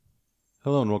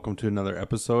Hello and welcome to another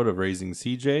episode of Raising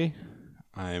CJ.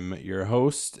 I'm your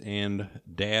host and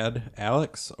dad,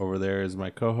 Alex. Over there is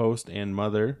my co-host and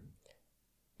mother,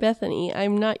 Bethany.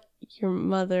 I'm not your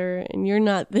mother and you're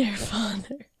not their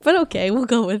father. But okay, we'll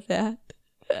go with that.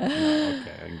 No, okay,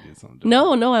 I can do something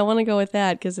different. No, I want to go with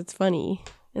that because it's funny.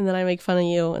 And then I make fun of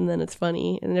you and then it's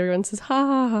funny. And everyone says, ha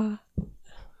ha ha.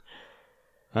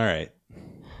 All right.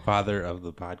 Father of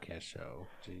the podcast show.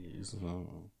 Jeez.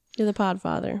 Oh. You're the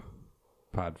podfather.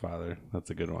 Podfather. That's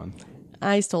a good one.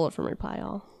 I stole it from Reply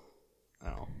All.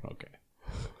 Oh, okay.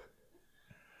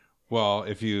 Well,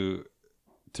 to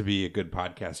be a good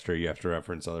podcaster, you have to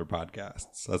reference other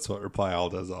podcasts. That's what Reply All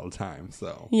does all the time.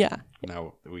 So Yeah.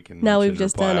 now we can Now we've mention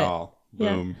just Reply done it. All.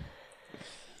 Boom. Yeah.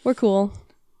 We're cool.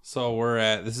 So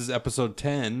this is episode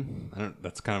 10.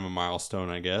 That's kind of a milestone,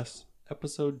 I guess.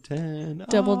 Episode 10.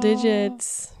 Double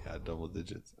digits. Yeah, double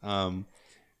digits.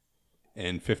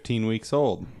 And 15 weeks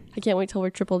old. I can't wait till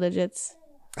we're triple digits.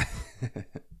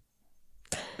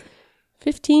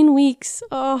 15 weeks.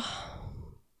 Oh,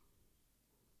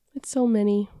 it's so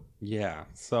many. Yeah.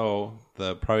 So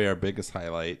probably our biggest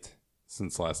highlight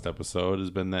since last episode has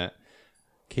been that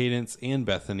Cadence and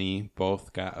Bethany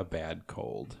both got a bad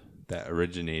cold that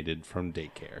originated from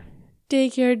daycare.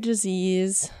 Daycare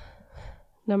disease.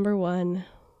 Number one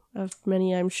of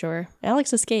many, I'm sure.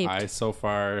 Alex escaped. I so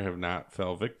far have not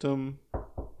fell victim.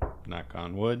 Knock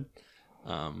on wood.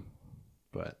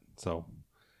 But so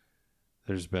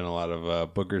there's been a lot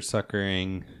of booger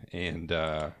suckering and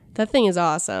that thing is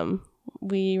awesome.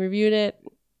 We reviewed it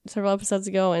several episodes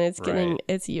ago and it's getting Right.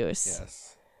 its use.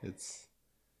 Yes.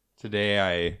 Today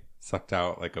I sucked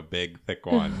out like a big thick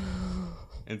one.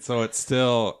 And so it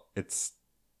still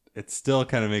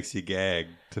kind of makes you gag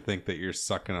to think that you're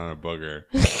sucking on a booger.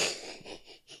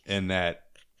 And that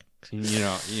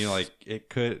like it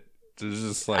could. There's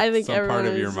just like I think some part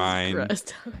of everyone your is mind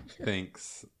just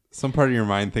thinks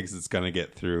it's gonna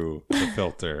get through the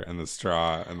filter and the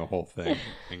straw and the whole thing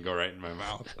and go right in my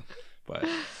mouth. But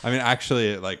I mean,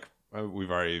 actually, like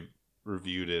we've already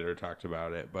reviewed it or talked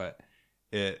about it, but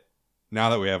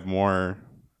now that we have more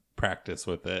practice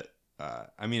with it,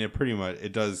 I mean,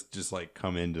 it does just like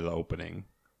come into the opening,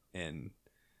 and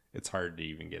it's hard to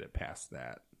even get it past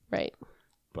that. Right.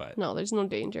 But No, there's no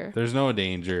danger. there's no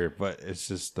danger, but it's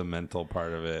just the mental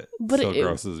part of it. But So it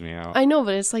grosses me out. I know,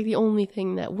 but it's like the only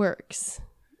thing that works.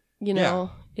 You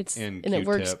know, And it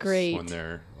works Q-tips great when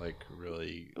they're like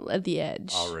really at the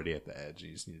edge. already at the edge.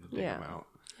 You just need to dig them out.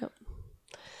 Yep.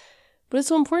 But it's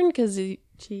so important because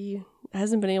she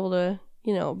hasn't been able to,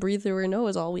 breathe through her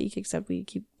nose all week, except we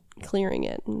keep clearing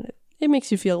it. And it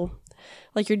makes you feel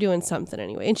like you're doing something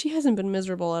anyway. And she hasn't been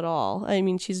miserable at all. I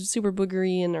mean, she's super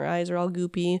boogery and her eyes are all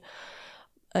goopy.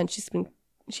 And she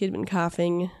had been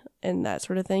coughing and that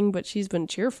sort of thing, but she's been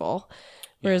cheerful.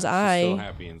 Whereas she's I... still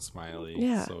happy and smiley.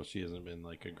 Yeah. So she hasn't been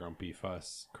like a grumpy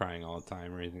fuss, crying all the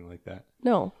time or anything like that.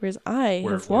 No, whereas I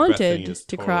Where have Bethany wanted has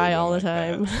to totally cry been all the like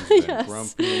that. time. She's been Yes.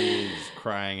 grumpy, she's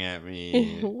crying at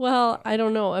me. Well, I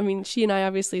don't know. I mean, she and I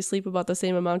obviously sleep about the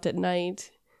same amount at night.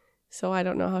 So I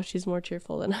don't know how she's more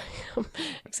cheerful than I am,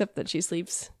 except that she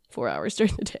sleeps 4 hours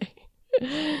during the day.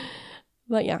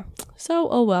 But yeah. So,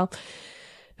 oh well.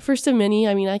 First of many.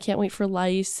 I mean, I can't wait for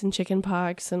lice and chicken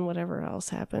pox and whatever else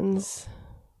happens.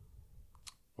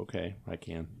 Okay, I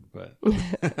can, but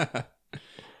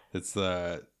it's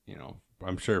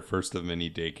I'm sure first of many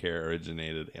daycare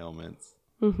originated ailments.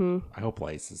 Mm-hmm. I hope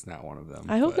lice is not one of them.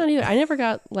 I hope not either. I never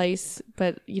got lice,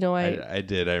 but I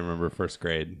did. I remember first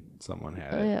grade, someone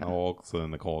had it. Yeah. So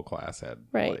then the whole class had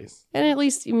Right. lice. And at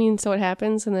least, so it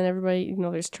happens, and then everybody,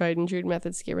 there's tried and true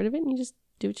methods to get rid of it, and you just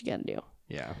do what you got to do.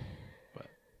 Yeah, but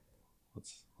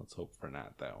let's hope for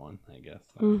not that one, I guess.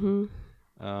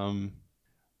 Mm-hmm.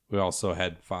 We also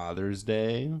had Father's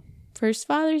Day, First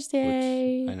Father's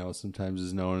Day. which I know sometimes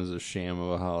is known as a sham of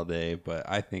a holiday, but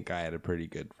I think I had a pretty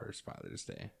good first Father's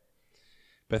Day.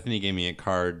 Bethany gave me a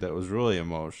card that was really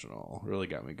emotional, really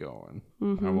got me going.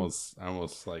 Mm-hmm. I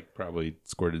almost like probably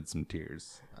squirted some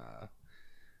tears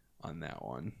on that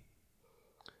one.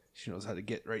 She knows how to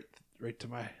get right to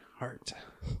my heart,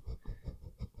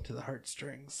 to the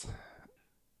heartstrings.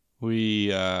 We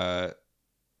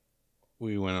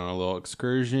went on a little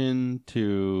excursion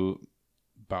to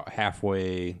about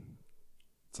halfway.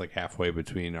 It's like halfway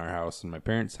between our house and my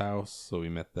parents' house. So we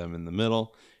met them in the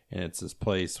middle. And it's this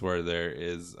place where there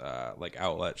is like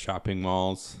outlet shopping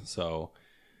malls. So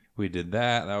we did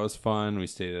that. That was fun. We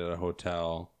stayed at a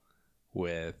hotel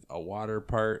with a water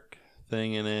park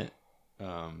thing in it.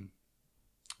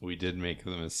 We did make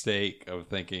the mistake of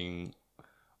thinking,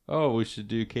 oh, we should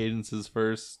do Cadence's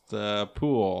first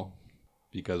pool.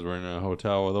 because we're in a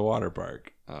hotel with a water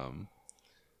park.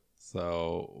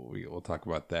 So we'll talk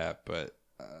about that, but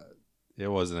it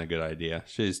wasn't a good idea.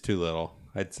 She's too little.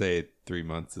 I'd say 3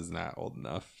 months is not old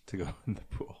enough to go in the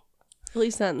pool. At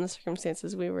least not in the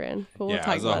circumstances we were in. But we'll talk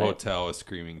it was about a it. hotel with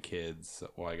screaming kids.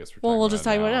 Well, I guess we'll just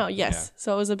talk about it now. Yes.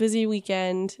 So it was a busy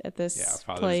weekend at this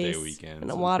Father's place. Day weekend.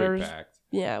 And so a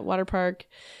water park.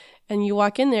 And you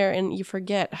walk in there and you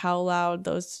forget how loud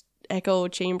those echo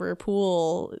chamber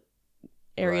pool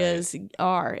areas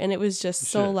are. And it was just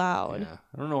so loud. Yeah.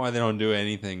 I don't know why they don't do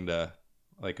anything to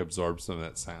like absorb some of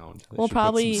that sound. They should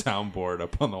probably put some soundboard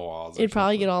up on the walls. It'd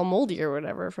probably get all moldy or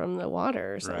whatever from the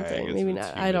water or something. Right, maybe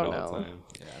not. I don't know.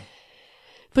 Yeah.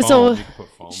 But foam,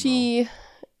 so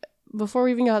before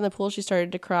we even got in the pool, she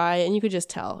started to cry, and you could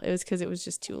just tell it was because it was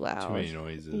just too loud. Too many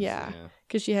noises. Yeah,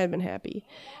 because she had been happy,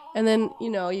 and then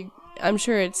I'm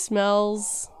sure it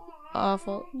smells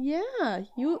awful. Yeah,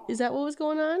 is that what was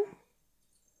going on?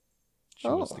 She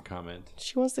wants to comment.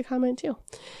 She wants to comment too.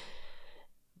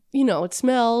 It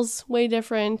smells way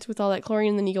different with all that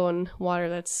chlorine, and then you go in water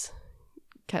that's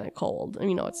kind of cold.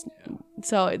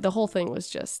 So the whole thing was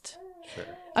just. Sure.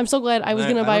 I'm so glad I was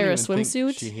going to buy her a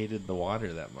swimsuit. She hated the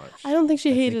water that much. I don't think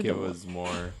she hated it. Was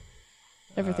more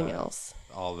everything else.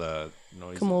 All the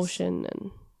noises. Commotion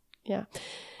and yeah.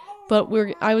 But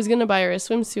I was going to buy her a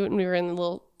swimsuit, and we were in the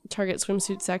little Target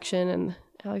swimsuit section, and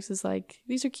Alex is like,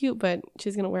 these are cute, but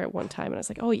she's going to wear it one time. And I was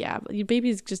like, oh yeah, but your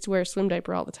babies just wear a swim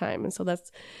diaper all the time. And so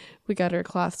we got her a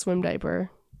cloth swim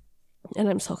diaper, and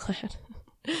I'm so glad.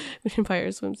 We can buy her a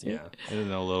swimsuit. Yeah,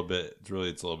 and a little bit. It's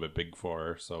a little bit big for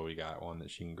her, so we got one that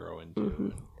she can grow into. Mm-hmm.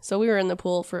 So we were in the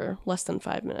pool for less than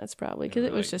 5 minutes, probably, because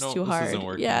it was just too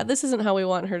hard. Yeah, this isn't how we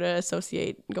want her to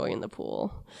associate going in the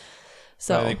pool.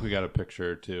 So I think we got a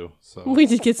picture or two. So we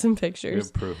did get some pictures. We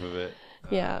have proof of it.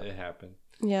 Yeah, it happened.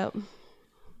 Yeah.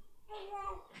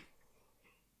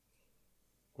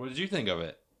 What did you think of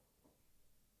it?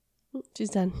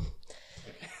 She's done.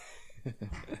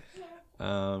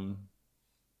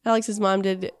 Alex's mom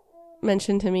did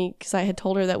mention to me, because I had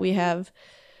told her that we have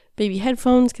baby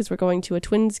headphones because we're going to a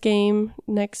Twins game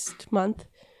next month.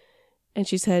 And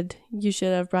she said, you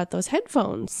should have brought those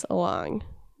headphones along.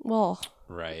 Well,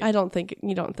 right. You don't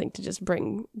think to just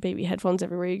bring baby headphones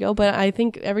everywhere you go. But I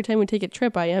think every time we take a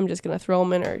trip, I am just going to throw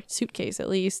them in our suitcase at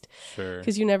least. Sure.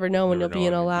 Because you never know when you'll be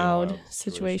in a loud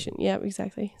situation. Yeah,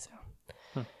 exactly. So.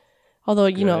 Although,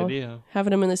 having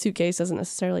them in the suitcase doesn't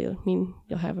necessarily mean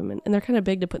you'll have them in. And they're kind of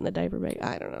big to put in the diaper bag.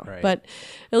 I don't know. Right. But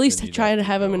at least try to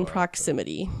have them in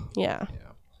proximity. Yeah.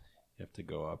 You have to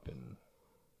go up and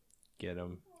get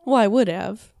them. Well, I would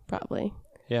have, probably.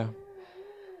 Yeah.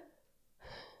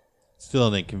 Still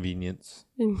an inconvenience.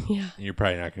 Yeah. And you're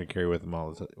probably not going to carry with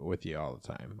you all the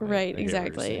time. Right,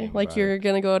 exactly. Like you're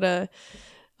going to go to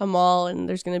a mall and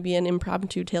there's going to be an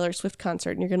impromptu Taylor Swift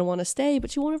concert and you're going to want to stay,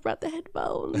 but you won't have brought the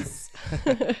headphones.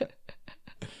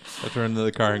 Let's run to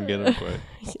the car and get them quick.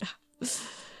 Yeah.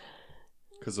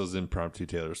 Because those impromptu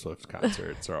Taylor Swift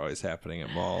concerts are always happening at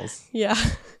malls. Yeah.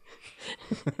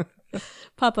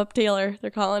 Pop-up Taylor, they're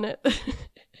calling it.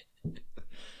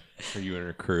 Are you in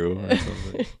her crew or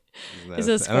something? Is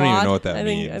it a squad? I don't even know what that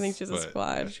means. I think she's a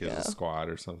squad. She has a squad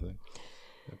or something.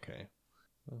 Okay.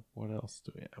 Well, what else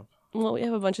do we have? Well, we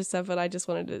have a bunch of stuff, but I just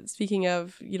wanted to, speaking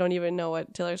of, you don't even know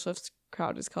what Taylor Swift's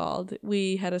crowd is called.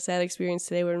 We had a sad experience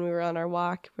today when we were on our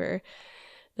walk where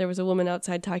there was a woman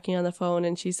outside talking on the phone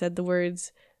and she said the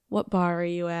words, "What bar are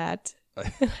you at?"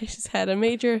 I just had a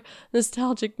major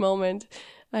nostalgic moment.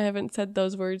 I haven't said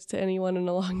those words to anyone in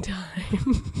a long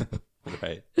time.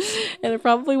 Right. And it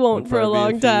probably won't for a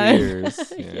long time.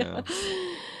 Years. Yeah.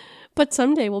 But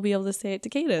someday we'll be able to say it to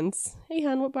Cadence. "Hey,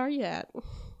 hon, what bar are you at?"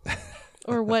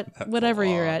 Or whatever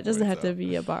you're at. It doesn't have to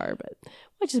be a bar, but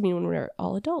I just mean when we're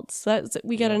all adults. So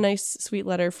we got a nice, sweet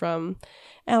letter from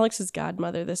Alex's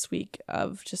godmother this week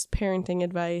of just parenting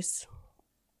advice.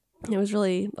 It was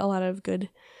really a lot of good,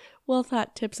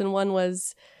 well-thought tips. And one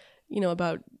was,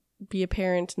 about be a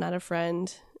parent, not a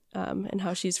friend, and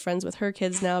how she's friends with her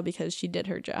kids now because she did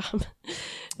her job.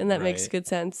 And that makes good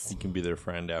sense. You can be their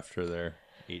friend after they're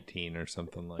 18 or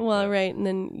something like that. Well, right. And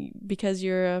then because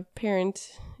you're a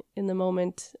parent in the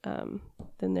moment,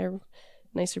 then they're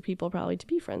nicer people probably to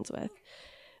be friends with.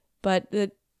 But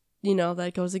that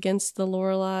goes against the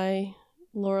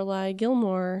Lorelai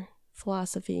Gilmore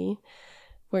philosophy,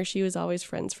 where she was always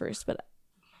friends first. But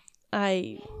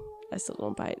I still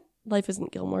don't buy it. Life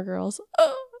isn't Gilmore Girls.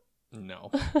 Oh. No,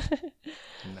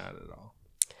 not at all.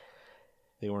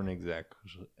 They weren't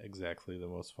exactly the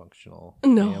most functional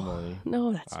family.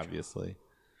 No, that's obviously.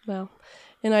 True. Well,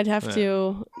 and I'd have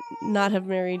to not have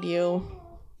married you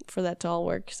for that to all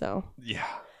work. So yeah,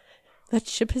 That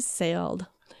ship has sailed.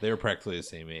 They were practically the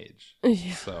same age.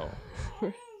 Yeah. So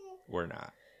we're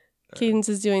not. Cadence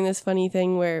is doing this funny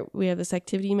thing where we have this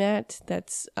activity mat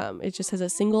that's it just has a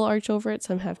single arch over it.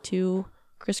 Some have two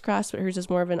crisscross, but hers is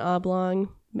more of an oblong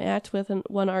mat with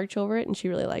one arch over it, and she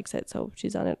really likes it, so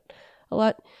she's on it a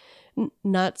lot.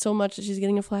 Not so much that she's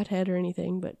getting a flat head or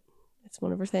anything, but it's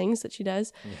one of her things that she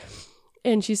does. Yeah.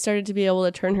 And she started to be able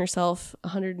to turn herself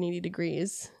 180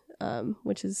 degrees,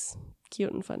 which is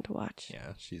cute and fun to watch.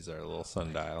 Yeah, she's our little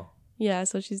sundial. Yeah,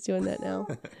 so she's doing that now.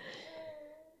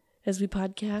 As we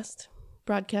broadcast.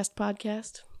 What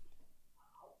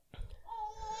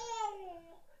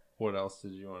else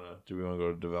did you want to, do we want to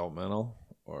go to developmental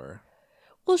or?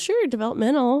 Well, sure.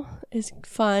 Developmental is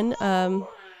fun.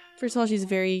 First of all, she's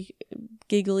very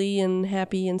giggly and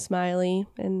happy and smiley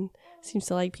and seems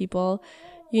to like people.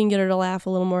 You can get her to laugh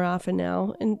a little more often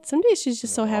now. And some days she's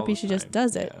just so happy she just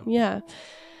does it. Yeah.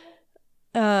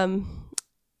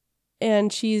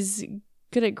 And she's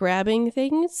good at grabbing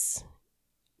things.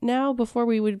 Now, before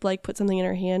we would like put something in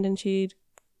her hand and she'd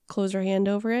close her hand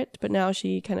over it, but now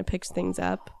she kind of picks things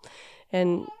up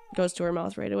and goes to her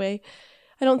mouth right away.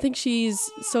 I don't think she's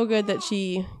so good that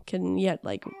she can yet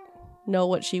like know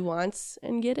what she wants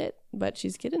and get it, but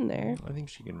she's getting there. I think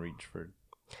she can reach for.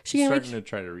 She's starting to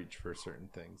try to reach for certain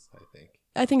things.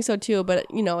 I think so too, but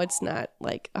it's not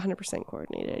like 100%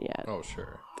 coordinated yet. Oh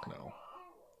sure, no.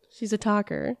 She's a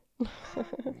talker.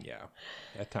 Yeah,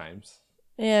 at times.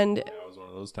 And that was one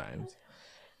of those times.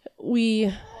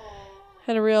 We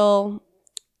had a real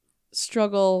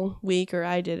struggle week, or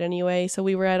I did anyway. So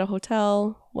we were at a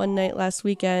hotel one night last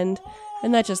weekend,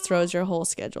 and that just throws your whole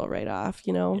schedule right off,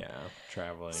 Yeah,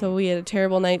 traveling. So we had a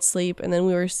terrible night's sleep, and then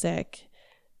we were sick.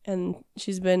 And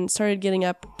she's started getting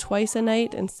up twice a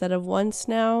night instead of once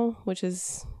now, which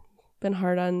has been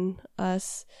hard on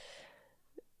us.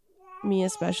 Me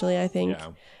especially, I think.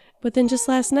 Yeah. But then just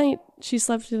last night, she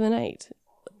slept through the night.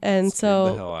 And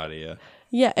so the hell out of you.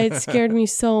 Yeah, it scared me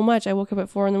so much. I woke up at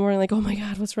 4 a.m. like, oh my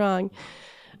God, what's wrong?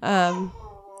 But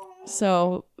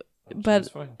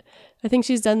I think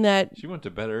she's done that. She went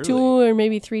to bed early. 2 or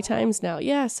maybe 3 times now.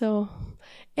 Yeah, so,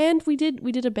 and we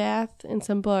did a bath and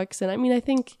some books. And I mean, I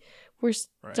think we're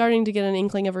starting to get an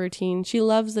inkling of a routine. She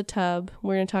loves the tub.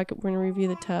 We're going to review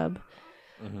the tub.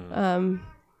 Mm-hmm.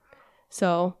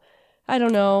 So I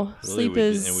don't know. Really,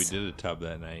 we did a tub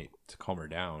that night to calm her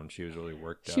down. She was really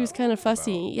worked up. She was kind of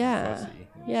fussy. Yeah.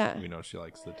 Yeah. We know she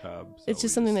likes the tub. So it's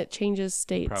just something that changes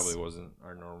states. Probably wasn't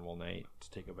our normal night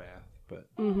to take a bath, but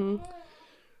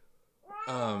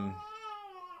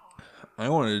I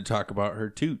wanted to talk about her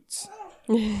toots.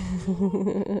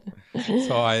 So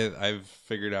I've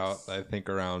figured out, I think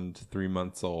around 3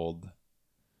 months old,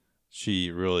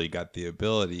 she really got the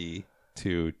ability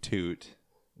to toot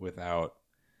without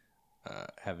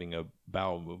having a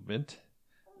bowel movement.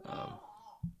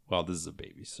 Well, this is a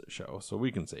baby show, so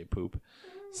we can say poop.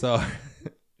 So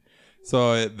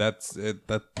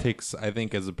that takes, I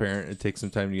think as a parent, it takes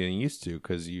some time to get used to,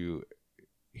 because you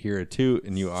hear a toot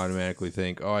and you automatically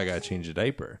think, oh, I gotta change a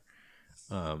diaper.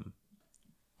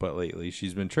 But lately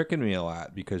she's been tricking me a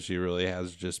lot, because she really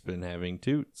has just been having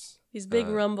toots. These big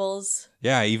rumbles.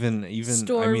 Yeah, even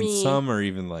Stormy. I mean, some are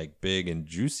even like big and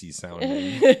juicy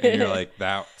sounding, and you're like,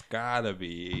 that's gotta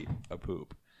be a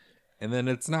poop, and then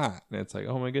it's not, and it's like,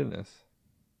 oh my goodness.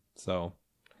 So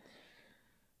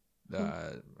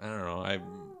I don't know. I'm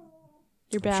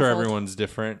sure everyone's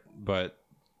different, but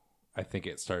I think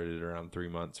it started around 3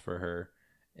 months for her,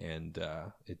 and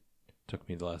it took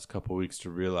me the last couple of weeks to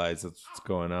realize that's what's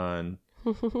going on,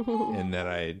 and that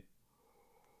I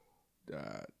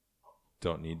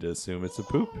don't need to assume it's a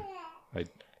poop. It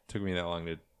took me that long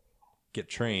to get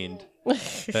trained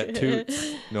that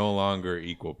toots no longer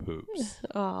equal poops.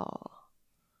 Oh,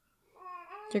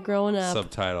 you're growing up.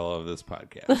 Subtitle of this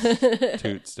podcast: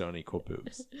 Toots don't equal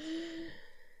poops.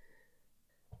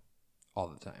 All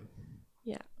the time.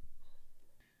 Yeah.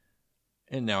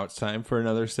 And now it's time for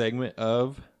another segment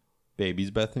of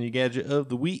Baby's Bethany Gadget of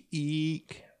the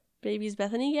Week. Baby's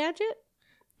Bethany Gadget?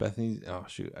 Bethany's, oh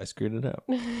shoot, I screwed it up.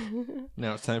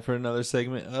 Now it's time for another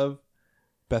segment of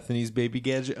Bethany's Baby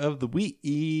Gadget of the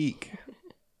Week.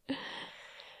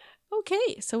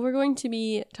 Okay, so we're going to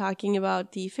be talking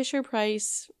about the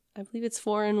Fisher-Price, I believe it's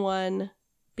 4-in-1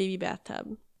 baby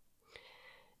bathtub.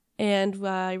 And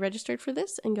I registered for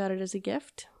this and got it as a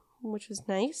gift, which was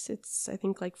nice. It's, I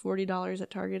think, like $40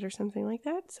 at Target or something like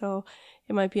that. So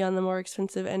it might be on the more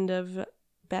expensive end of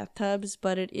bathtubs,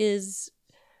 but it is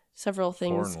several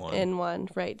things in one,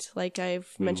 right? Like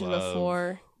I've mentioned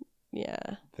before.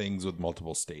 Yeah. Things with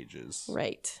multiple stages.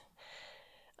 Right.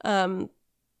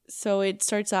 So it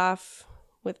starts off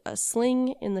with a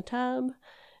sling in the tub,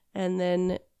 and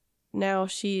then now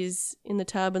she's in the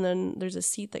tub, and then there's a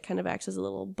seat that kind of acts as a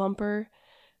little bumper.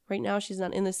 Right now she's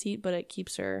not in the seat, but it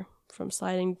keeps her from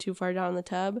sliding too far down in the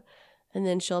tub. And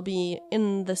then she'll be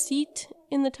in the seat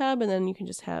in the tub, and then you can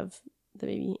just have the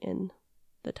baby in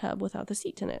the tub without the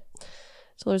seat in it.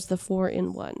 So there's the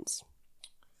 4-in-1s.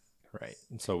 Right.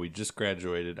 And so we just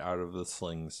graduated out of the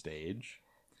sling stage.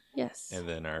 Yes. And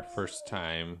then our first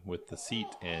time with the seat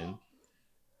in,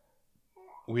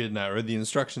 we had not read the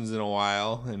instructions in a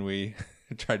while, and we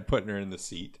tried putting her in the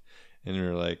seat. And we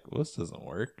were like, well, this doesn't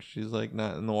work. She's like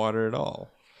not in the water at all.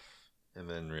 And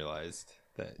then realized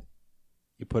that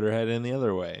you put her head in the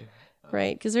other way.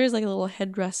 Right, because there's like a little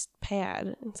headrest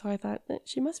pad. And so I thought that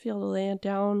she must be able to lay it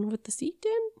down with the seat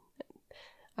in.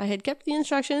 I had kept the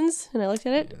instructions, and I looked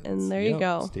at it, and there you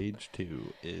go. Stage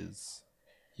 2 is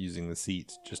using the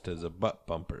seat just as a butt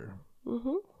bumper.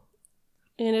 Mm-hmm.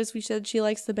 And as we said, she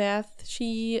likes the bath.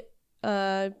 She,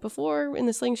 before in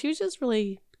the sling, she was just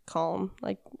really calm,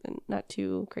 like not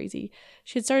too crazy.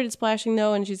 She had started splashing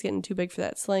though, and she's getting too big for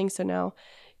that sling. So now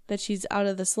that she's out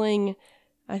of the sling,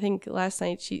 I think last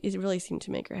night it really seemed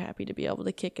to make her happy to be able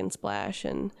to kick and splash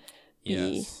and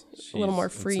be a little more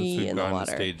free in the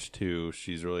water. To stage 2,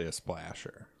 she's really a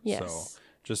splasher. Yes. So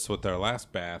just with our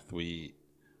last bath, we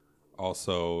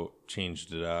also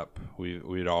changed it up.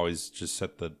 We'd always just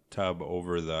set the tub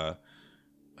over the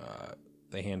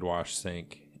hand wash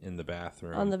sink in the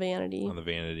bathroom on the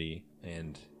vanity,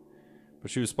 but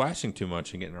she was splashing too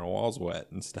much and getting her walls wet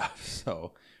and stuff.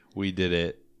 So we did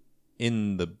it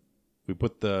we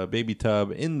put the baby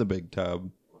tub in the big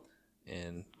tub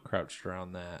and crouched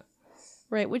around that.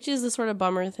 Right, which is the sort of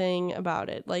bummer thing about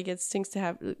it. Like, it stinks to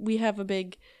have. We have a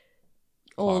big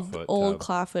old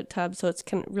clawfoot tub, so it's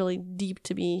kind of really deep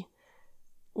to be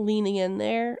leaning in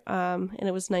there. And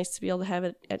it was nice to be able to have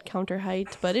it at counter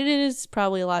height, but it is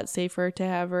probably a lot safer to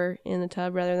have her in the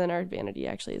tub rather than our vanity.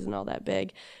 Actually isn't all that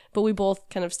big, but we both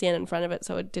kind of stand in front of it,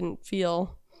 so it didn't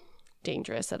feel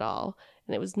dangerous at all.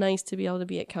 And it was nice to be able to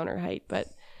be at counter height. But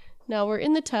now we're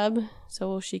in the tub,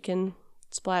 so she can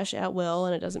splash at will,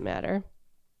 and it doesn't matter.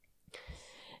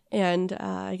 And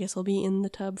I guess I'll be in the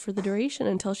tub for the duration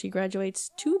until she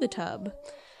graduates to the tub.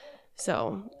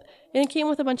 So, and it came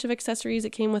with a bunch of accessories. It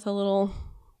came with a little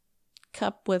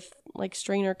cup with like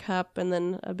strainer cup, and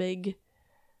then a big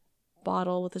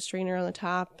bottle with a strainer on the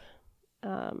top.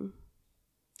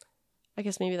 I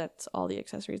guess maybe that's all the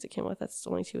accessories it came with. That's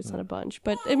only 2. It's not a bunch.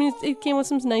 But, I mean, it came with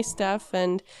some nice stuff,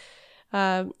 and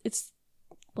it's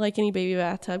like any baby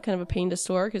bathtub, kind of a pain to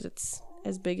store because it's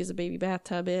as big as a baby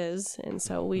bathtub is. And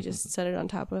so we just set it on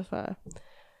top of a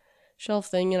shelf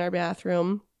thing in our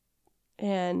bathroom.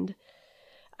 And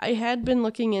I had been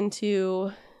looking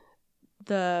into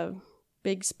the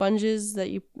big sponges that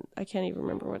I can't even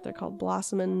remember what they're called,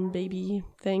 Blossomin' baby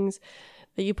things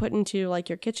that you put into like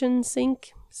your kitchen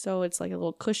sink. So it's like a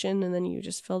little cushion, and then you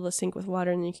just fill the sink with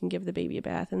water, and you can give the baby a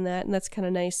bath in that. And that's kind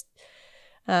of nice.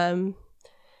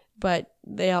 But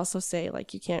they also say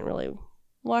like you can't really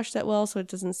wash that well, so it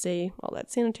doesn't stay all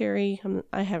that sanitary.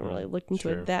 I haven't really looked into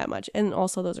it that much. And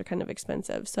also those are kind of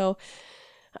expensive. So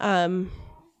went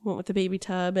with the baby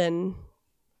tub, and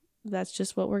that's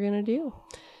just what we're going to do.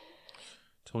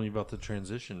 Tell me about the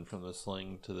transition from the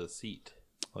sling to the seat,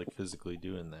 like physically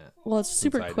doing that. Well, it's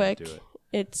super quick.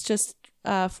 It's just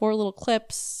 4 little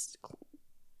clips.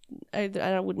 I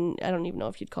don't even know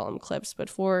if you'd call them clips, but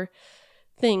 4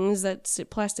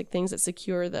 plastic things that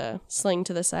secure the sling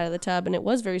to the side of the tub. And it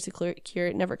was very secure.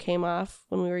 It never came off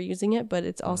when we were using it, but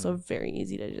it's also very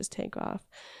easy to just take off.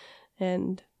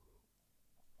 And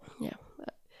yeah,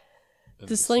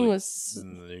 the sling was...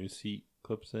 And the new seat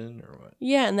clips in or what?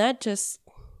 Yeah, and that just...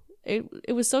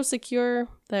 It was so secure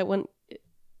that when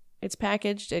it's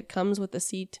packaged, it comes with the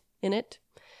seat in it.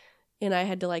 And I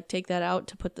had to like take that out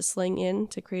to put the sling in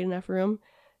to create enough room.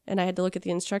 And I had to look at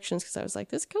the instructions because I was like,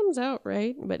 this comes out,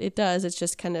 right? But it does. It's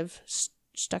just kind of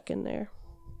stuck in there.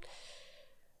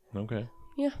 Okay.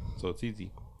 Yeah. So it's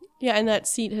easy. Yeah, and that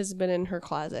seat has been in her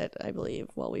closet, I believe,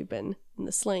 while we've been in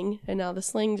the sling. And now the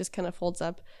sling just kind of folds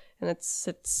up, and it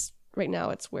sits, right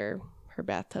now it's where her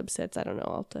bathtub sits. I don't know.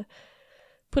 I'll have to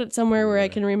put it somewhere where I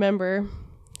can remember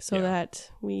so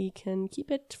that we can keep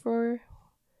it for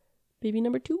baby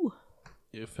number 2.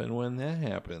 If and when that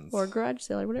happens. Or garage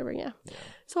sale or whatever, yeah.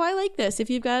 So I like this. If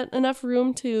you've got enough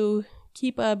room to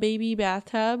keep a baby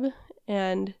bathtub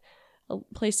and a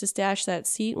place to stash that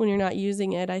seat when you're not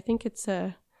using it, I think it's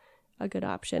a good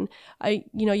option.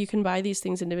 You can buy these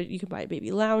things individually. You can buy a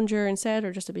baby lounger instead,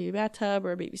 or just a baby bathtub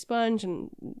or a baby sponge, and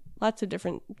lots of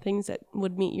different things that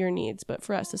would meet your needs. But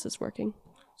for us, this is working.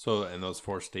 So, and those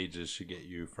 4 stages should get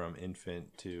you from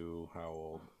infant to how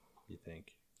old, you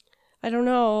think? I don't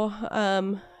know.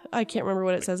 I can't remember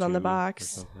what it says on the 2 or box.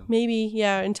 something? Maybe,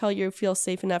 yeah, until you feel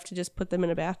safe enough to just put them in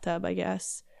a bathtub, I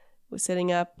guess, with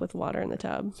sitting up with water in the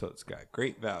tub. So it's got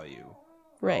great value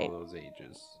for Right. all those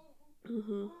ages.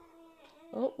 Mm-hmm.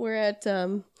 Oh, we're at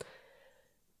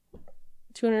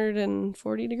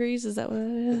 240 degrees. Is that what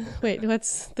it is? Wait,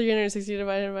 what's 360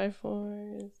 divided by 4?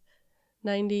 Is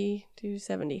 90 to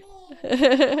 70.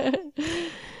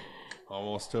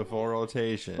 Almost to a full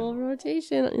rotation. Full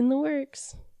rotation in the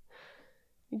works.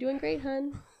 You're doing great,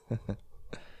 hon.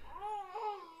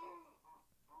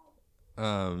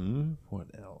 What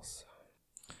else?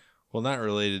 Well, not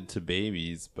related to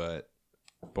babies, but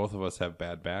both of us have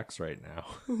bad backs right now.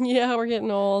 Yeah, we're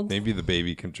getting old. Maybe the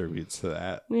baby contributes to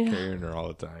that, Yeah. carrying her all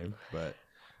the time. But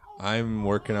I'm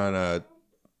working on a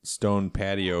stone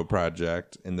patio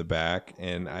project in the back,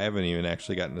 and I haven't even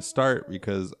actually gotten to start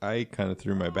because I kind of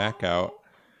threw my back out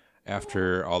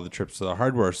after all the trips to the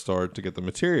hardware store to get the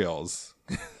materials.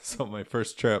 So my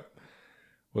first trip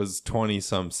was 20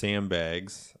 some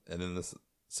sandbags, and then the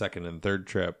second and third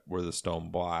trip were the stone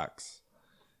blocks.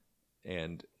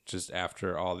 And just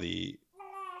after all the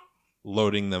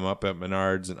loading them up at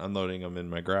Menards and unloading them in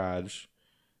my garage,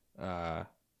 that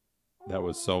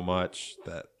was so much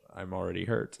that I'm already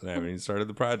hurt and I haven't even started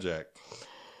the project.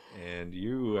 And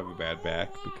you have a bad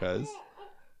back because...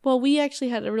 Well, we actually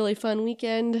had a really fun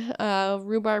weekend.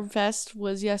 Rhubarb Fest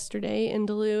was yesterday in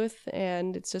Duluth,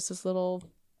 and it's just this little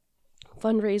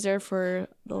fundraiser for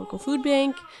the local food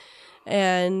bank.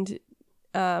 And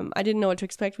I didn't know what to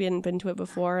expect. We hadn't been to it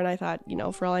before, and I thought,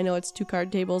 for all I know, it's 2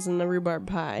 card tables and a rhubarb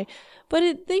pie.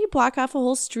 But they block off a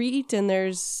whole street, and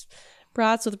there's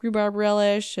brats with rhubarb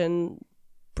relish and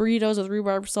burritos with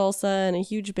rhubarb salsa and a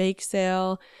huge bake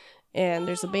sale. And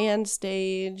there's a band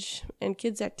stage and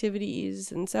kids activities.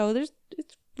 And so it's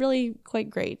really quite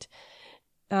great.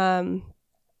 So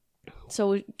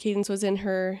Cadence was in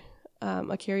her,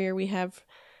 a carrier we have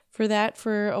for that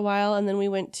for a while. And then we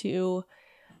went to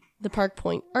the Park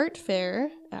Point Art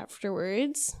Fair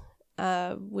afterwards,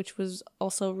 which was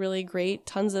also really great.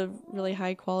 Tons of really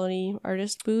high quality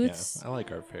artist booths. Yeah, I like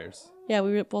art fairs. Yeah,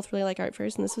 we both really like art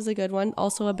fairs, and this was a good one.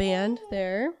 Also a band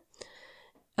there.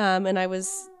 And I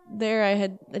was there. I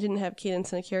didn't have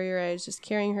Cadence in a carrier. I was just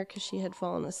carrying her because she had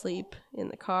fallen asleep in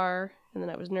the car, and then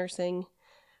I was nursing.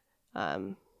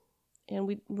 And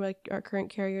our current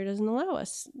carrier doesn't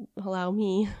allow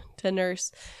me to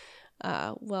nurse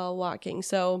while walking.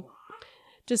 So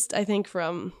just I think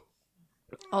from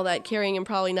all that carrying and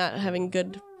probably not having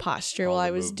good posture All while the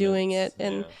I was doing it.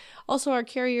 movements, And also our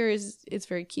carrier it's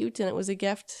very cute and it was a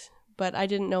gift, but I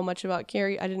didn't know much about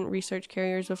carrier. I didn't research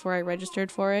carriers before I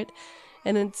registered for it.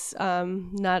 And it's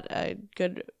not a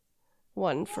good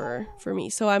one for me.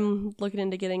 So I'm looking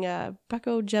into getting a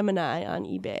Beko Gemini on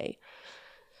eBay.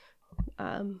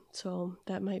 So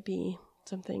that might be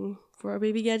something for our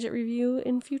baby gadget review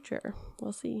in future.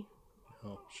 We'll see.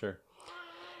 Oh, sure.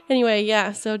 Anyway,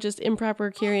 yeah, so just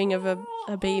improper carrying of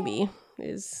a baby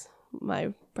is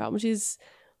my problem. She's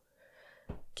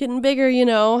getting bigger,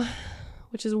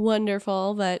 which is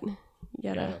wonderful, but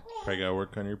Probably gotta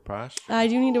work on your posture. I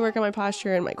do need to work on my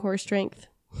posture and my core strength.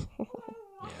 Yeah,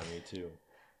 me too.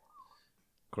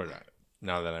 Of course,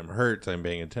 now that I'm hurt, I'm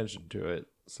paying attention to it.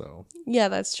 So Yeah,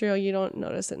 that's true. You don't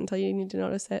notice it until you need to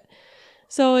notice it.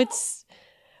 So it's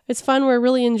fun. We're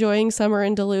really enjoying summer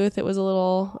in Duluth. It was a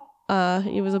little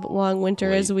it was a long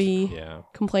winter as we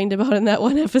complained about in that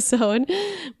one episode.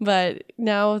 But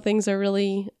now things are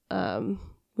really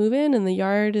moving and the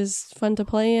yard is fun to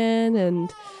play in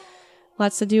and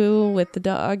lots to do with the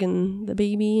dog and the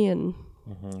baby and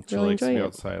she really likes to enjoying be it.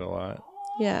 outside a lot.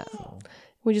 Yeah. So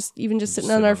We just sitting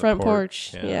sit on our on the front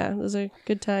porch. porch. Yeah. Yeah, those are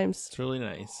good times. it's really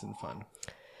nice and fun.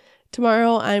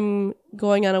 Tomorrow I'm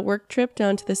going on a work trip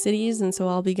down to the cities, and so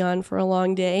I'll be gone for a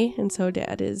long day. And so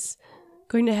Dad is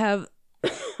going to have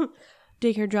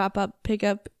daycare drop up, pick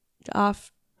up,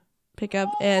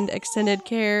 and extended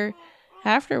care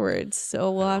afterwards.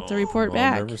 So we'll have to report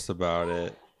back. I'm nervous about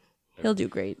it. He'll do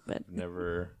great, but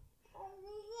Never.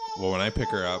 Well, when I pick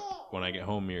her up, when I get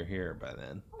home, you're here by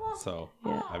then. So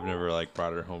Yeah. I've never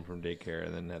brought her home from daycare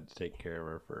and then had to take care of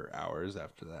her for hours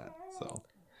after that. So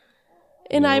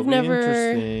and it'll I've be never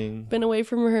interesting. been away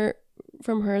from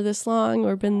her this long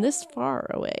or been this far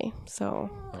away. So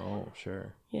Oh,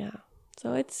 sure. yeah.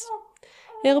 So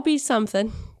it'll be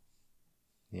something.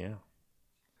 Yeah.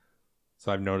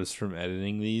 So I've noticed from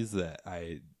editing these that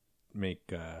I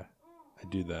make I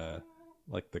do the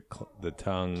the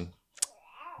tongue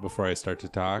before I start to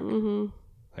talk. Mm-hmm.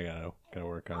 I gotta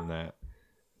work on that.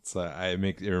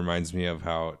 It reminds me of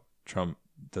how Trump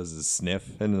does his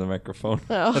sniff into the microphone.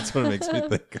 Oh. That's what it makes me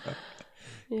think of.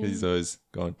 Yeah. He's always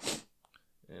going,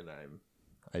 and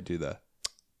I do the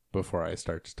before I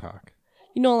start to talk.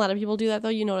 You know, a lot of people do that, though.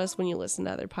 You notice when you listen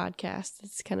to other podcasts.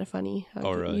 It's kind of funny.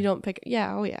 How really? You don't pick...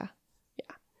 Yeah, oh, yeah.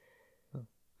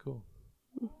 Cool.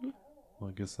 Well,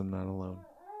 I guess I'm not alone.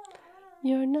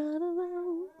 You're not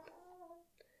alone.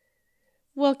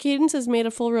 Well, Cadence has made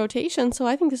a full rotation, so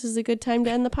I think this is a good time to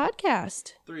end the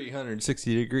podcast.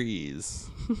 360 degrees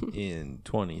in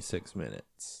 26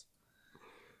 minutes.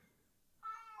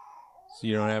 So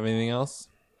you don't have anything else?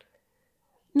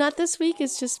 Not this week.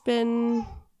 It's just been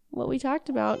what we talked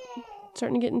about.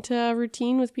 Starting to get into a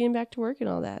routine with being back to work and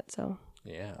all that. So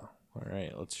Yeah. All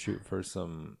right. Let's shoot for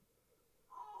some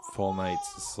full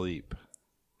nights of sleep.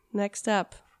 next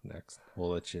up.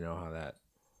 We'll let you know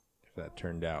if that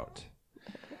turned out.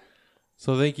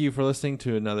 So thank you for listening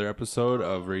to another episode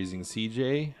of Raising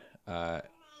CJ.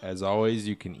 As always,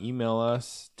 you can email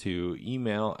us to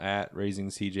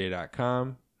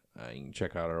email@raisingcj.com. You can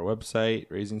check out our website,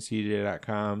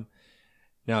 raisingcj.com.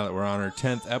 Now that we're on our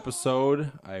 10th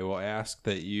episode, I will ask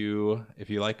that if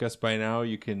you like us by now,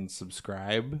 you can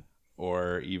subscribe,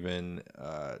 or even,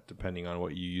 depending on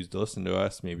what you use to listen to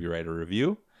us, maybe write a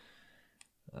review.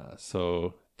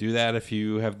 So do that if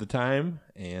you have the time,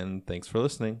 and thanks for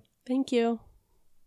listening. Thank you.